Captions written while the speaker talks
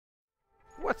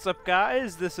What's up,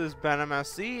 guys? This is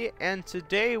BenMSC, and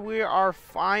today we are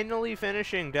finally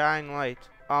finishing Dying Light.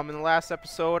 In the last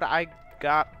episode, I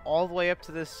got all the way up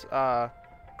to this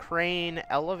crane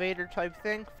elevator type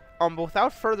thing. But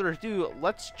without further ado,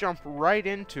 let's jump right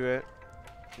into it.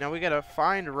 Now we gotta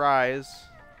find Rais.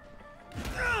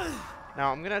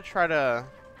 Now I'm gonna try to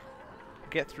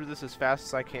get through this as fast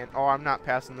as I can. Oh, I'm not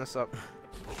passing this up.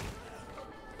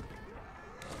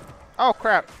 Oh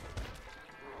crap!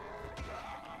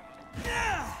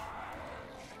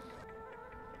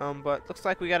 But looks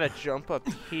like we gotta jump up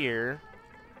here.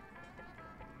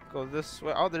 Go this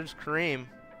way. Oh, there's Kareem.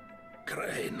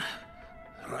 Crane,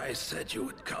 Rais said you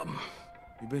would come.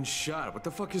 You've been shot. What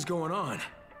the fuck is going on?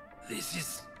 This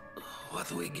is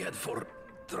what we get for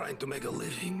trying to make a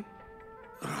living.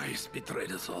 Rais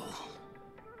betrayed us all.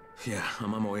 Yeah,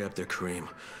 I'm on my way up there, Kareem.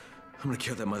 I'm gonna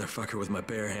kill that motherfucker with my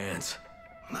bare hands.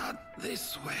 Not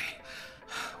this way.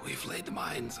 We've laid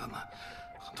mines on the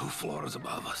 2 floors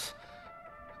above us.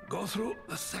 Go through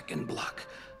the second block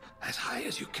as high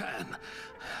as you can,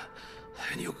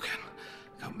 and you can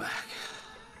come back.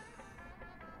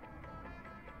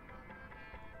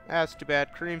 That's too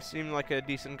bad. Kareem seemed like a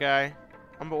decent guy.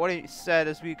 But what he said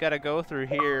is we gotta go through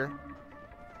here.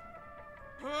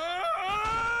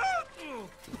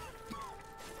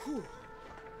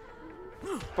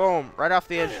 Boom! Right off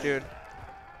the edge, dude.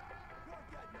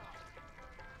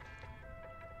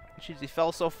 Jeez, he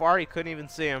fell so far he couldn't even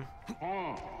see him.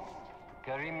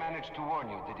 Karim managed to warn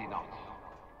you, did he not?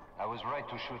 I was right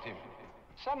to shoot him.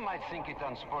 Some might think it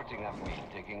unsporting of me,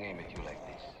 taking aim at you like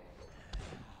this.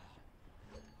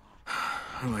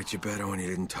 I liked you better when you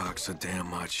didn't talk so damn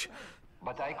much.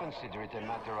 But I consider it a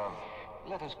matter of,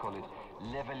 let us call it,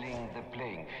 leveling the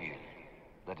playing field.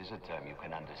 That is a term you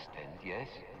can understand, yes?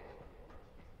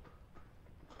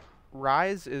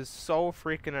 Rais is so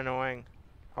freaking annoying.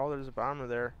 Oh, there's a bomber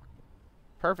there.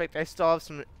 Perfect, I still have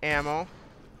some ammo.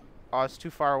 Oh, it's too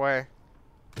far away.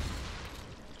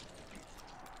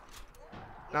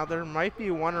 Now, there might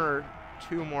be 1 or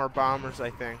 2 more bombers, I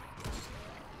think.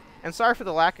 And sorry for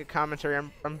the lack of commentary.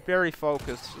 I'm very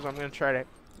focused, so I'm going to try to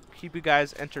keep you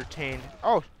guys entertained.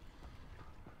 Oh!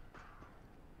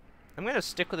 I'm going to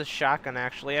stick with a shotgun,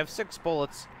 actually. I have 6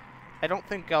 bullets. I don't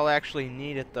think I'll actually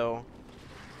need it, though.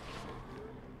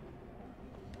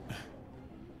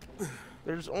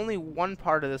 There's only one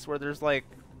part of this where there's, like,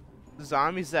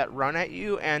 zombies that run at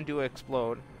you and do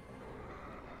explode.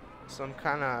 So I'm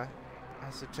kind of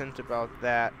hesitant about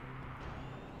that.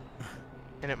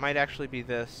 And it might actually be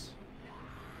this.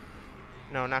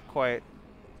 No, not quite.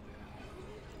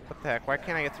 What the heck? Why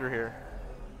can't I get through here?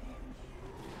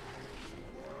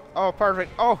 Oh,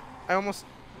 perfect. Oh, I almost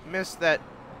missed that.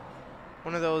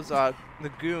 One of those, the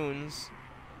goons.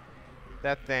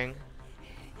 That thing.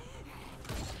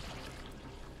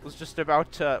 Was just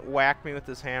about to whack me with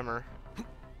his hammer.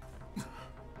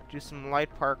 Do some light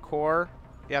parkour.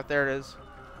 Yeah, there it is.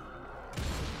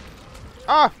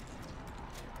 Ah!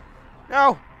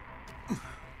 No!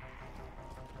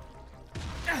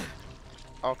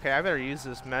 Okay, I better use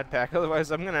this med pack,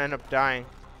 otherwise I'm gonna end up dying.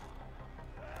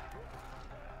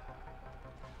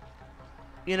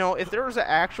 You know, if there was an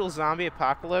actual zombie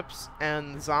apocalypse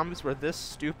and zombies were this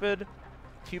stupid,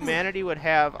 humanity would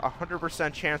have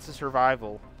 100% chance of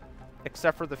survival.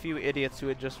 Except for the few idiots who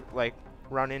would just, like,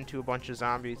 run into a bunch of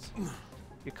zombies.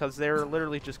 Because they're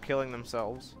literally just killing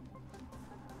themselves.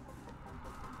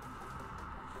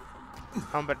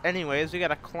 But anyways, we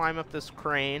gotta climb up this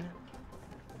crane.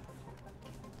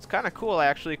 It's kind of cool,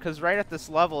 actually, because right at this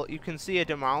level, you can see a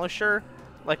demolisher,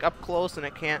 like, up close, and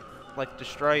it can't, like,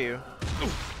 destroy you.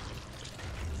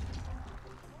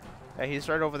 Yeah, he's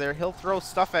right over there. He'll throw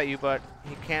stuff at you, but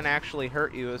he can't actually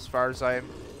hurt you as far as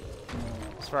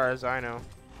I know.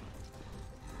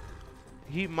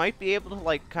 He might be able to,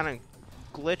 like, kind of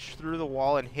glitch through the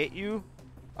wall and hit you,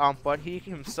 but he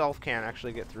himself can't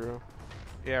actually get through.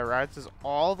 Yeah, Rais is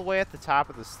all the way at the top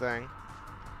of this thing.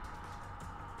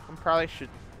 I probably should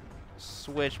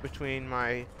switch between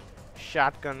my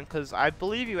shotgun, because I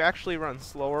believe you actually run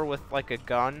slower with, like, a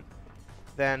gun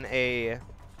than a,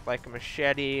 like, a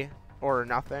machete or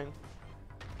nothing.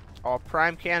 Oh,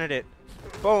 prime candidate.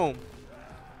 Boom.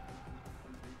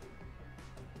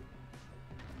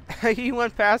 He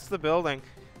went past the building.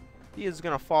 He is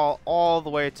gonna fall all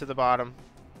the way to the bottom.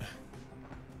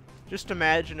 Just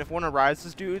imagine if one of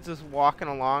Rais's dudes is walking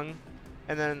along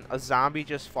and then a zombie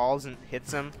just falls and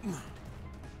hits him.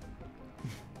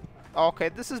 Okay,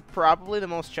 this is probably the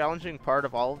most challenging part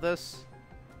of all of this.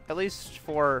 At least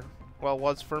for, well,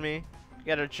 was for me. You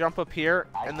gotta jump up here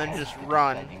and then just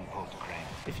run.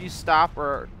 If you stop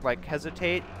or, like,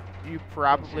 hesitate, you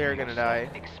probably are gonna die.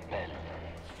 Expelled.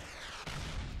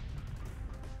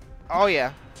 Oh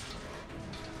yeah.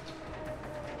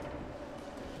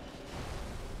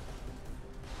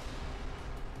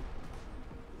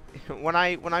 When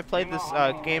I played this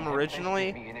game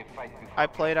originally, I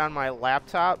played on my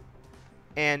laptop,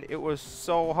 and it was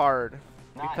so hard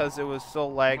because it was so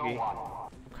laggy.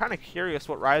 I'm kind of curious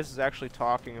what Rais is actually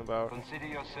talking about. Consider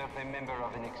yourself a member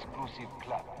of an exclusive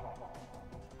club.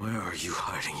 Where are you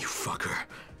hiding, you fucker?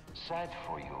 Sad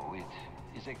for you,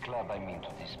 it is a club I mean to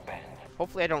disband.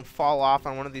 Hopefully I don't fall off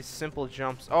on one of these simple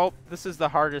jumps. Oh, this is the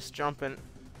hardest jump in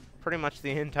pretty much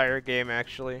the entire game,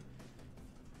 actually.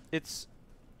 It's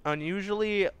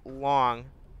unusually long.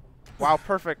 Wow,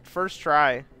 perfect. First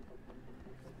try.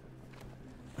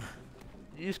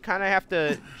 You just kind of have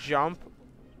to jump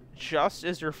just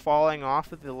as you're falling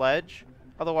off of the ledge.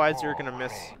 Otherwise, you're going to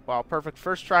miss. Wow, perfect.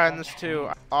 First try on this, too.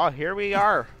 Oh, here we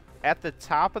are at the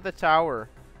top of the tower.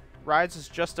 Rise is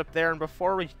just up there. And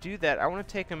before we do that, I want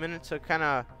to take a minute to kind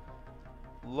of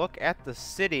look at the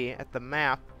city, at the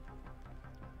map.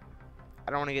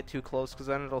 I don't want to get too close because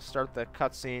then it'll start the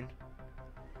cutscene.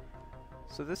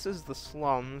 So this is the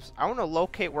slums. I want to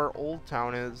locate where Old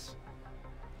Town is.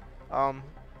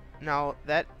 Now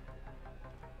that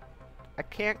I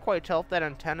can't quite tell if that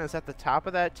antenna is at the top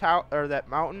of that tower or that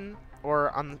mountain or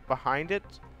on behind it,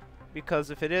 because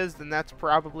if it is, then that's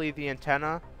probably the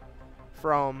antenna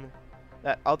from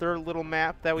that other little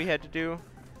map that we had to do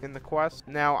in the quest.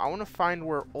 Now I want to find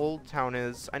where Old Town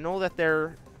is. I know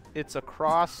that it's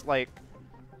across like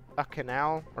a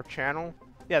canal or channel.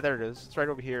 Yeah, there it is. It's right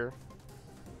over here.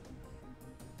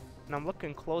 And I'm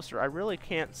looking closer. I really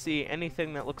can't see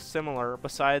anything that looks similar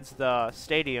besides the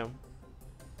stadium.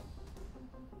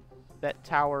 That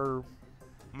tower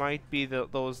might be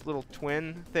those little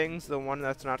twin things, the one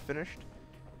that's not finished.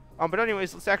 But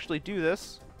anyways, let's actually do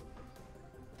this.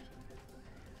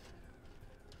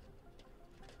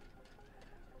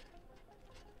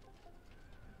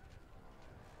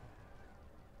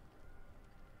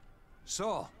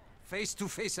 So, face to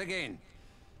face again.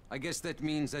 I guess that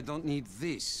means I don't need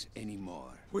this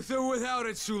anymore. With or without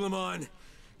it, Suleiman,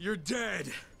 you're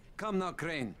dead. Come now,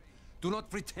 Crane. Do not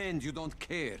pretend you don't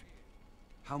care.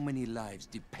 How many lives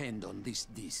depend on this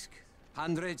disc?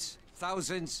 Hundreds?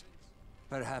 Thousands?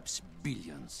 Perhaps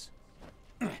billions.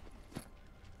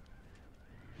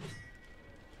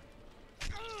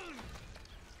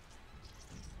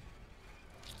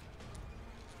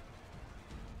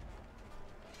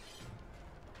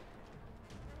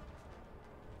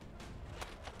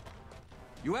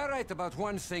 You are right about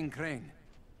one thing, Crane.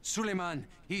 Suleiman,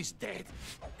 he's dead.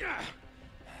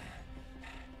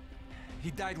 He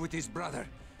died with his brother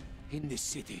in this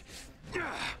city.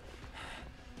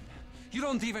 You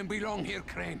don't even belong here,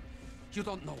 Crane. You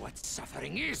don't know what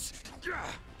suffering is.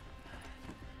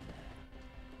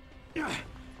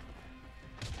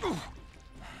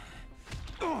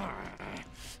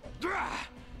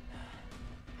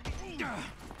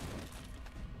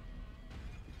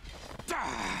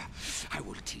 I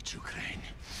will teach you, Crane.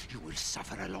 You will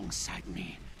suffer alongside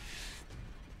me.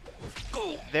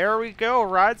 There we go.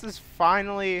 Rise is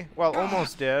finally, well,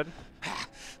 almost dead.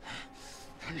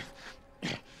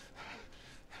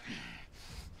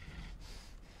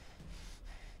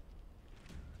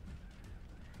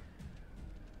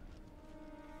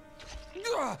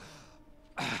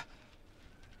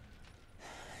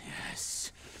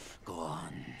 Yes, go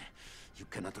on. You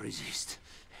cannot resist.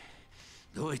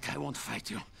 Do it, I won't fight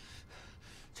you.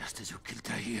 Just as you killed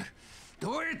Tahir.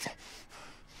 Do it!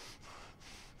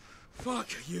 Fuck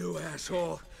you,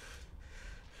 asshole.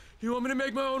 You want me to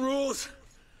make my own rules?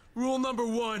 Rule number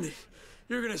 1.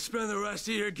 You're gonna spend the rest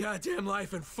of your goddamn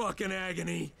life in fucking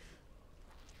agony.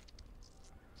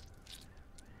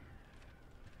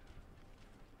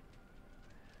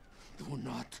 Do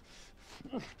not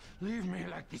leave me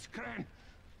like this, Crane.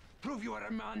 Prove you are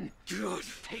a man. God.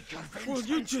 Take your vengeance.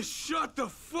 Will you just shut the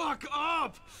fuck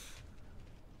up?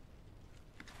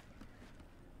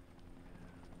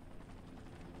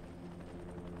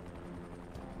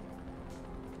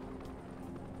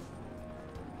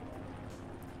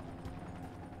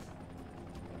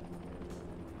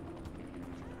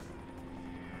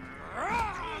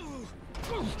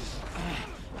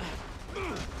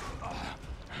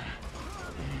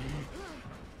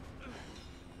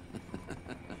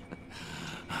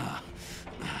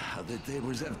 The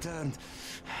tables have turned.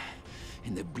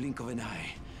 In the blink of an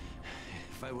eye.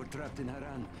 If I were trapped in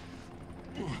Haran,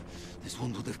 this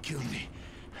wound would have killed me.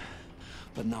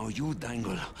 But now you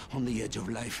dangle on the edge of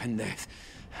life and death.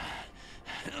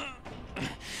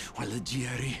 While the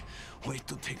GRE wait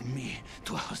to take me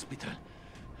to a hospital.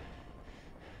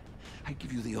 I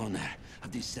give you the honor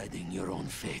of deciding your own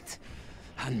fate.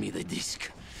 Hand me the disc,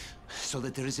 so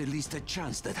that there is at least a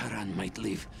chance that Haran might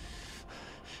live.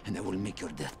 And I will make your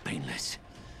death painless.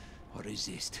 Or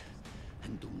resist,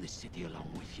 and doom the city along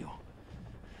with you.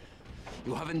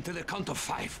 You have until the count of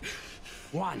 5.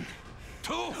 1,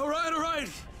 2... All right.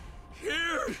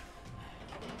 Here!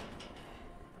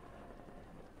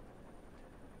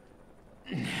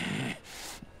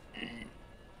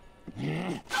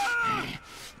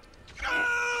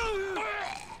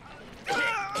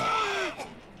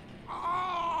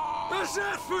 That's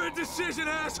that for a decision,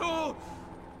 asshole!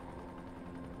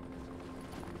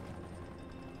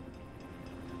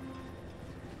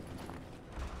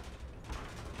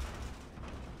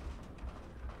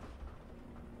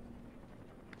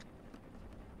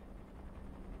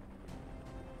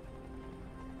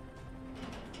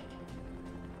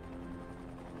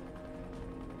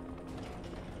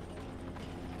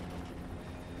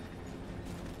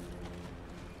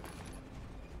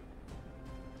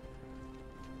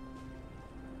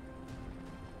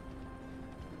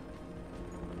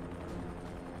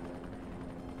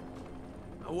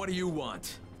 What do you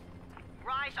want?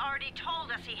 Rais already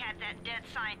told us he had that dead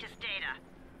scientist data.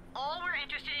 All we're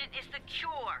interested in is the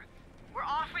cure. We're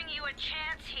offering you a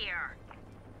chance here.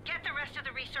 Get the rest of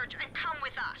the research and come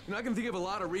with us. And I can think of a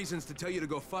lot of reasons to tell you to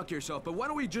go fuck yourself, but why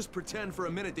don't we just pretend for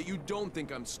a minute that you don't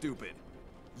think I'm stupid?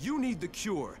 You need the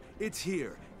cure. It's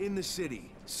here, in the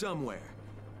city, somewhere.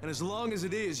 And as long as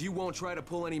it is, you won't try to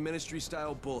pull any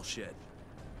ministry-style bullshit.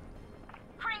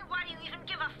 Crane, why do you even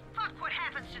give a fuck what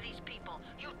happens to these people?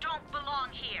 You don't belong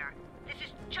here. This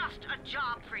is just a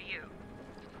job for you.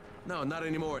 No, not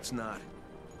anymore, it's not.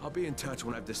 I'll be in touch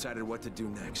when I've decided what to do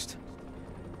next.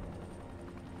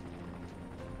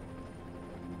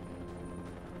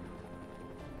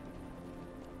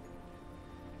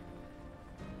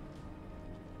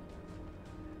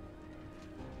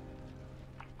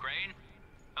 Crane?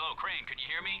 Hello, Crane, can you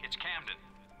hear me? It's Camden.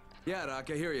 Yeah, Doc,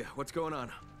 I hear you. What's going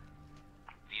on?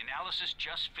 The analysis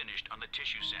just finished on the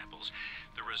tissue samples.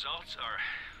 The results are...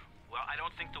 well, I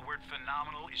don't think the word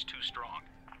phenomenal is too strong.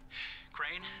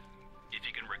 Crane, if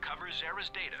you can recover Zara's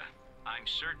data, I'm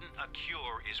certain a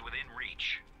cure is within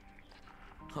reach.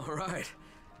 All right.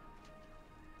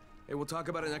 Hey, we'll talk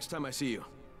about it next time I see you.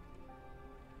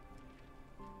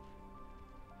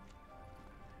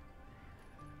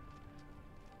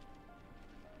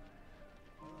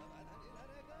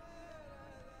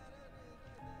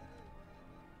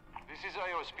 This is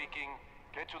Io speaking.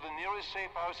 Get to the nearest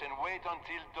safe house and wait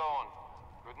until dawn.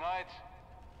 Good night,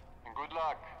 and good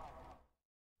luck.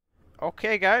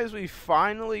 Okay, guys, we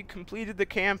finally completed the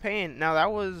campaign. Now,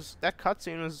 that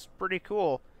cutscene was pretty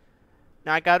cool.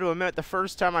 Now, I got to admit, the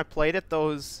first time I played it,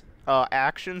 those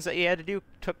actions that you had to do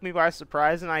took me by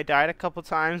surprise, and I died a couple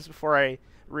times before I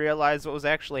realized what was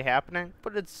actually happening.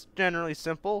 But it's generally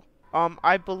simple.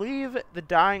 I believe the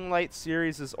Dying Light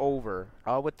series is over.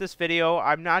 With this video,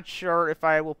 I'm not sure if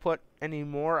I will put any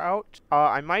more out.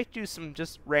 I might do some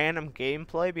just random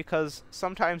gameplay because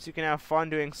sometimes you can have fun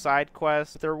doing side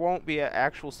quests. There won't be an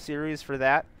actual series for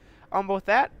that. But with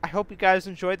that, I hope you guys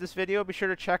enjoyed this video. Be sure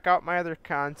to check out my other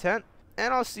content,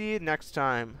 and I'll see you next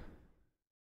time.